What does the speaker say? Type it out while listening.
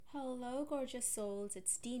Hello, gorgeous souls.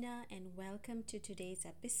 It's Dina, and welcome to today's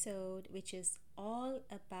episode, which is all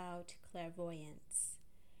about clairvoyance.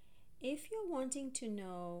 If you're wanting to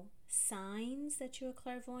know signs that you're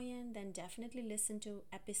clairvoyant, then definitely listen to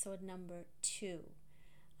episode number 2.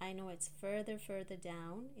 I know it's further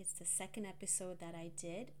down. It's the second episode that I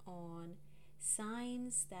did on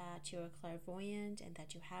signs that you're clairvoyant and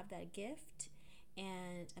that you have that gift,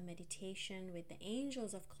 and a meditation with the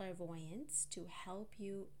angels of clairvoyance to help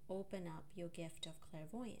you open up your gift of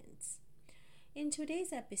clairvoyance. In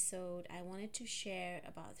today's episode, I wanted to share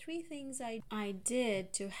about 3 things I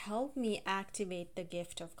did to help me activate the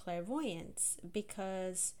gift of clairvoyance,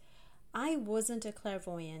 because I wasn't a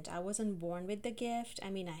clairvoyant. I wasn't born with the gift. I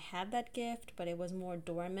mean, I had that gift, but it was more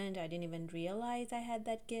dormant. I didn't even realize I had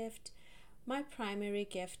that gift. My primary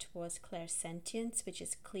gift was clairsentience, which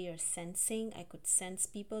is clear sensing. I could sense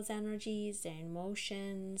people's energies, their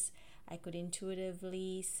emotions. I could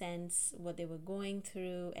intuitively sense what they were going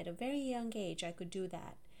through. At a very young age, I could do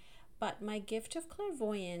that. But my gift of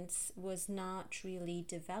clairvoyance was not really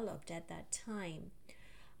developed at that time.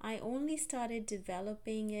 I only started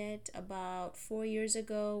developing it about 4 years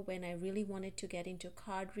ago when I really wanted to get into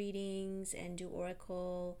card readings and do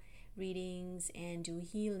oracle readings and do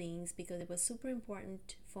healings, because it was super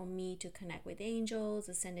important for me to connect with angels,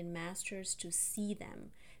 ascended masters, to see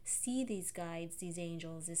them, see these guides, these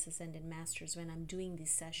angels, these ascended masters when I'm doing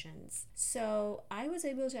these sessions. So I was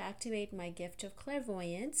able to activate my gift of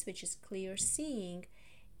clairvoyance, which is clear seeing,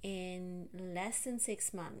 in less than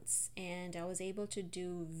 6 months, and I was able to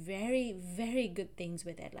do very good things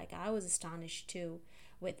with it. Like, I was astonished too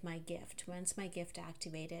with my gift once my gift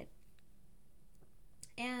activated.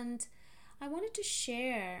 And I wanted to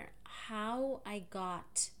share how I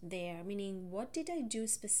got there, meaning what did I do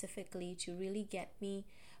specifically to really get me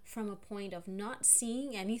from a point of not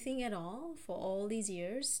seeing anything at all for all these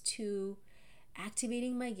years to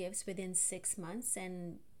activating my gifts within 6 months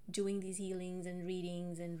and doing these healings and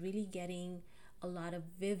readings and really getting a lot of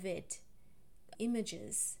vivid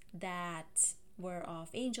images that were of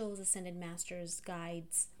angels, ascended masters,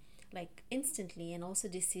 guides, like instantly, and also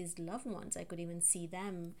deceased loved ones. I could even see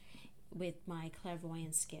them with my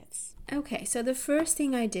clairvoyance gifts. Okay, so the first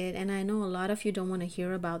thing I did, and I know a lot of you don't want to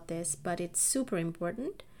hear about this, but it's super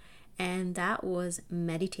important, and that was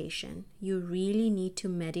meditation. You really need to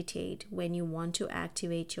meditate when you want to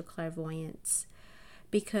activate your clairvoyance,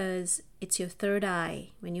 because it's your third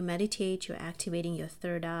eye. When you meditate, you're activating your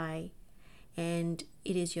third eye, and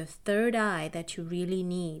it is your third eye that you really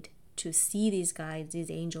need to see these guides, these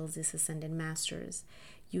angels, these ascended masters.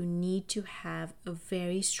 You need to have a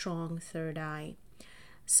very strong third eye.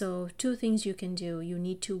 So 2 things you can do. You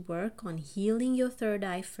need to work on healing your third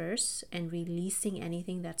eye first and releasing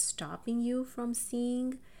anything that's stopping you from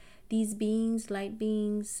seeing these beings, light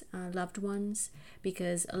beings, loved ones,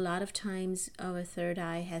 because a lot of times our third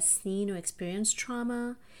eye has seen or experienced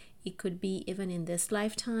trauma. It could be even in this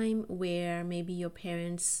lifetime where maybe your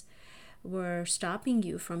parents were stopping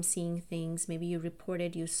you from seeing things. Maybe you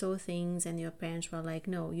reported you saw things and your parents were like,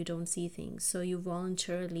 no, you don't see things. So you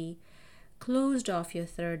voluntarily closed off your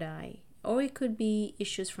third eye. Or it could be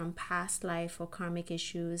issues from past life or karmic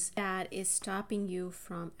issues that is stopping you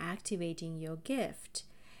from activating your gift.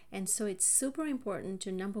 And so it's super important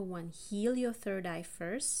to, number 1, heal your third eye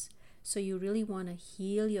first. So you really want to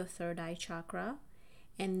heal your third eye chakra,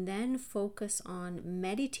 and then focus on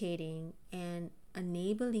meditating and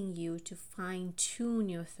enabling you to fine-tune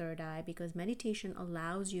your third eye, because meditation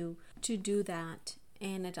allows you to do that,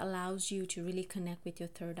 and it allows you to really connect with your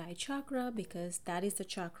third eye chakra, because that is the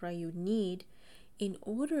chakra you need in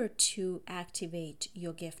order to activate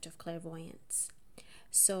your gift of clairvoyance.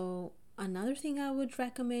 So another thing I would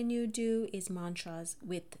recommend you do is mantras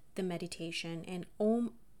with the meditation. And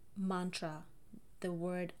Om mantra, the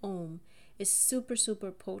word Om, is super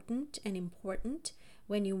potent and important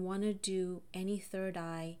when you want to do any third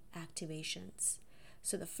eye activations.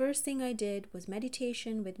 So the first thing I did was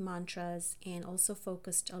meditation with mantras, and also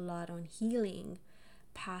focused a lot on healing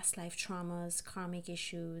past life traumas, karmic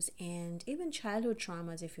issues, and even childhood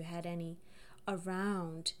traumas, if you had any,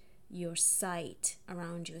 around your sight,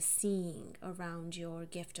 around your seeing, around your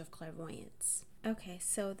gift of clairvoyance. Okay,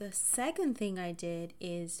 so the second thing I did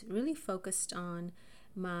is really focused on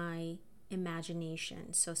my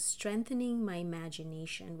imagination. So strengthening my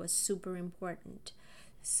imagination was super important.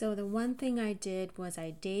 So the one thing I did was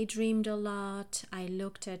I daydreamed a lot. I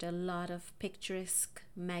looked at a lot of picturesque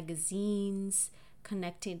magazines,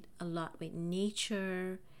 connected a lot with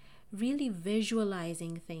nature, really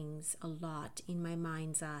visualizing things a lot in my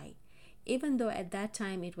mind's eye. Even though at that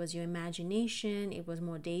time it was your imagination, it was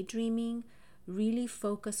more daydreaming, really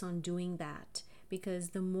focus on doing that, because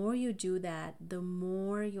the more you do that, the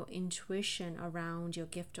more your intuition around your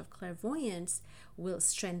gift of clairvoyance will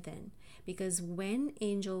strengthen. Because when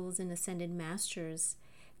angels and ascended masters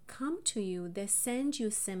come to you, they send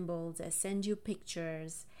you symbols, they send you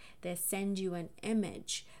pictures, they send you an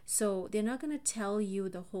image. So they're not going to tell you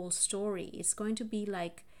the whole story. It's going to be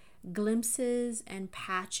like glimpses and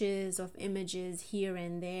patches of images here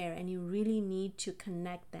and there, and you really need to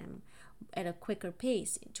connect them at a quicker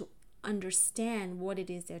pace to understand what it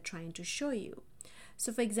is they're trying to show you.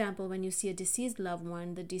 So for example, when you see a deceased loved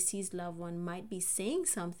one, the deceased loved one might be saying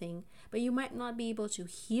something, but you might not be able to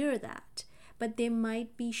hear that. But they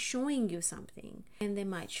might be showing you something, and they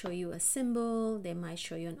might show you a symbol, they might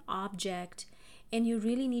show you an object, and you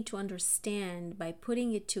really need to understand by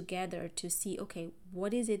putting it together to see, okay,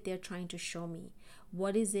 what is it they're trying to show me?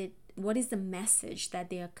 What is the message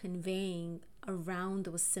that they are conveying around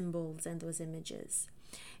those symbols and those images?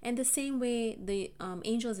 And the same way the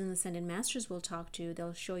angels and ascended masters will talk to you.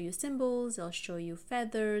 They'll show you symbols, they'll show you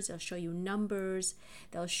feathers, they'll show you numbers,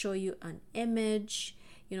 they'll show you an image.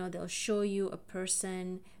 They'll show you a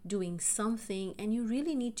person doing something, and you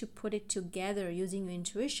really need to put it together using your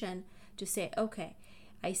intuition to say, okay,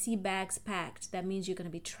 I see bags packed. That means you're going to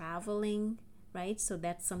be traveling, right? So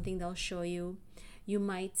that's something they'll show you. You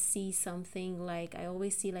might see something like, I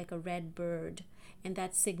always see like a red bird, and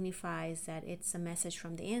that signifies that it's a message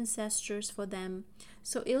from the ancestors for them.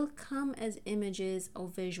 So it'll come as images or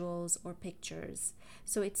visuals or pictures.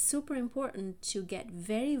 So it's super important to get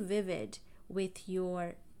very vivid with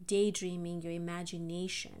your daydreaming, your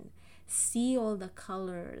imagination. See all the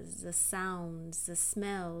colors, the sounds, the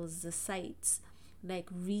smells, the sights. Like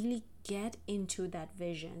really get into that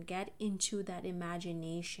vision, get into that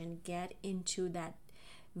imagination, get into that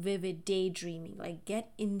vivid daydreaming, like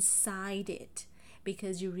get inside it,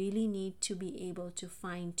 because you really need to be able to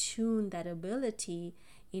fine tune that ability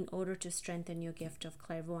in order to strengthen your gift of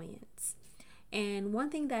clairvoyance. And one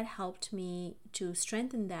thing that helped me to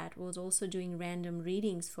strengthen that was also doing random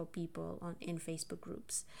readings for people in Facebook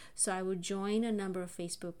groups. So I would join a number of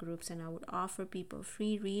Facebook groups and I would offer people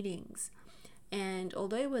free readings. And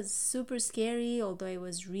although it was super scary, although it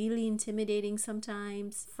was really intimidating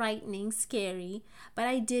sometimes, frightening, scary, but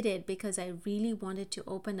I did it because I really wanted to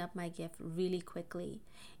open up my gift really quickly.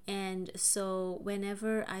 And so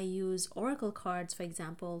whenever I use oracle cards, for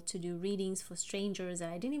example, to do readings for strangers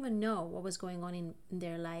that I didn't even know what was going on in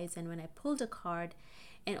their lives, and when I pulled a card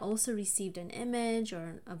and also received an image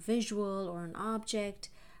or a visual or an object,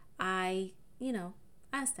 I,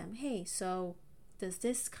 asked them, hey, so does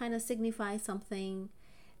this kind of signify something?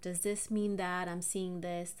 Does this mean that I'm seeing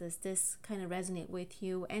this? Does this kind of resonate with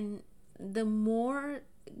you? And the more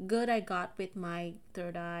good I got with my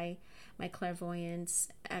third eye, my clairvoyance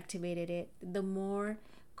activated it, the more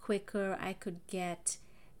quicker I could get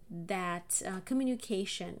that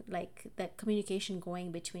communication, like that communication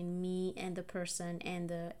going between me and the person and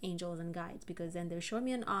the angels and guides, because then they'll show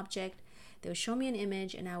me an object, they'll show me an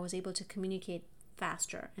image, and I was able to communicate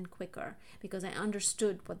faster and quicker because I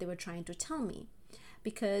understood what they were trying to tell me.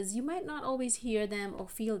 Because you might not always hear them or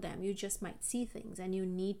feel them, you just might see things, and you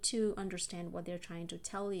need to understand what they're trying to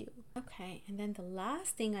tell you. Okay, and then the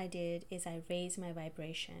last thing I did is I raised my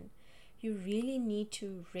vibration. You really need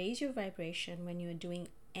to raise your vibration when you're doing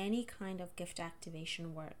any kind of gift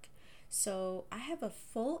activation work. So I have a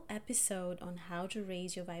full episode on how to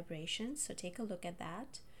raise your vibration, so take a look at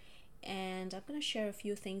that. And I'm going to share a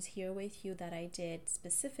few things here with you that I did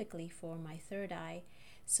specifically for my third eye.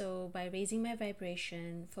 So by raising my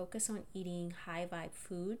vibration, focus on eating high vibe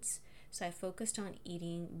foods. So I focused on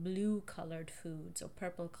eating blue colored foods or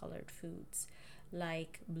purple colored foods,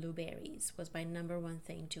 like blueberries was my number one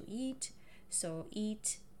thing to eat. So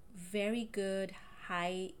eat very good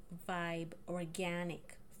high vibe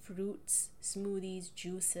organic fruits, smoothies,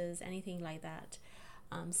 juices, anything like that,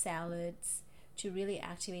 salads, to really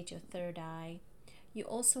activate your third eye. You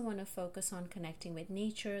also want to focus on connecting with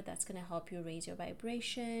nature. That's going to help you raise your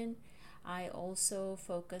vibration. I also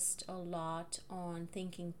focused a lot on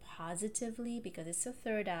thinking positively, because it's a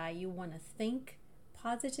third eye. You want to think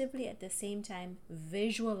positively, at the same time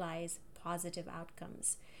visualize positive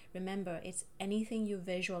outcomes. Remember, it's anything you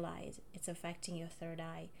visualize, it's affecting your third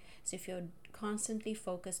eye. So if you're constantly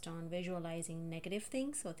focused on visualizing negative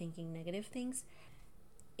things or thinking negative things,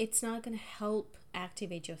 it's not going to help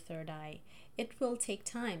activate your third eye. It will take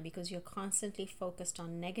time because you're constantly focused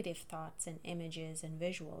on negative thoughts and images and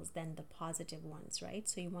visuals than the positive ones, right?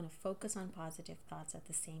 So you want to focus on positive thoughts at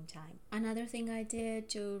the same time. Another thing I did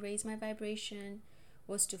to raise my vibration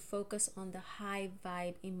was to focus on the high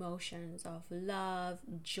vibe emotions of love,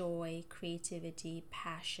 joy, creativity,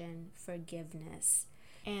 passion, forgiveness.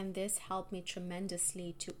 And this helped me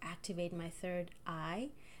tremendously to activate my third eye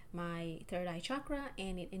chakra,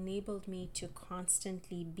 and it enabled me to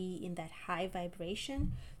constantly be in that high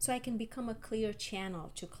vibration so I can become a clear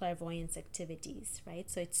channel to clairvoyance activities,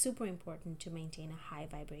 right? So it's super important to maintain a high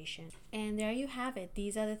vibration. And there you have it.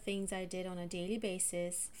 These are the things I did on a daily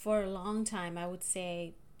basis for a long time, I would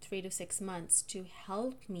say 3 to 6 months, to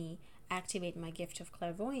help me activate my gift of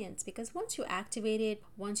clairvoyance. Because once you activate it,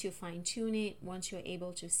 once you fine tune it, once you're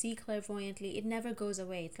able to see clairvoyantly, it never goes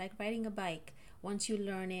away. It's like riding a bike. Once you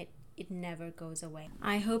learn it, it never goes away.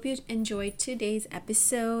 I hope you enjoyed today's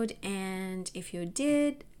episode, and if you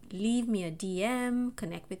did, leave me a DM,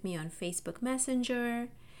 connect with me on Facebook Messenger,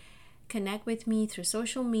 connect with me through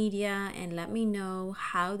social media, and let me know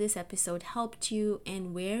how this episode helped you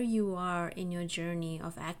and where you are in your journey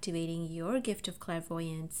of activating your gift of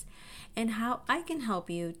clairvoyance, and how I can help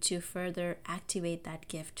you to further activate that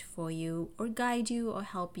gift for you, or guide you or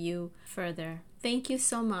help you further. Thank you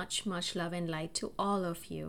so much. Much love and light to all of you.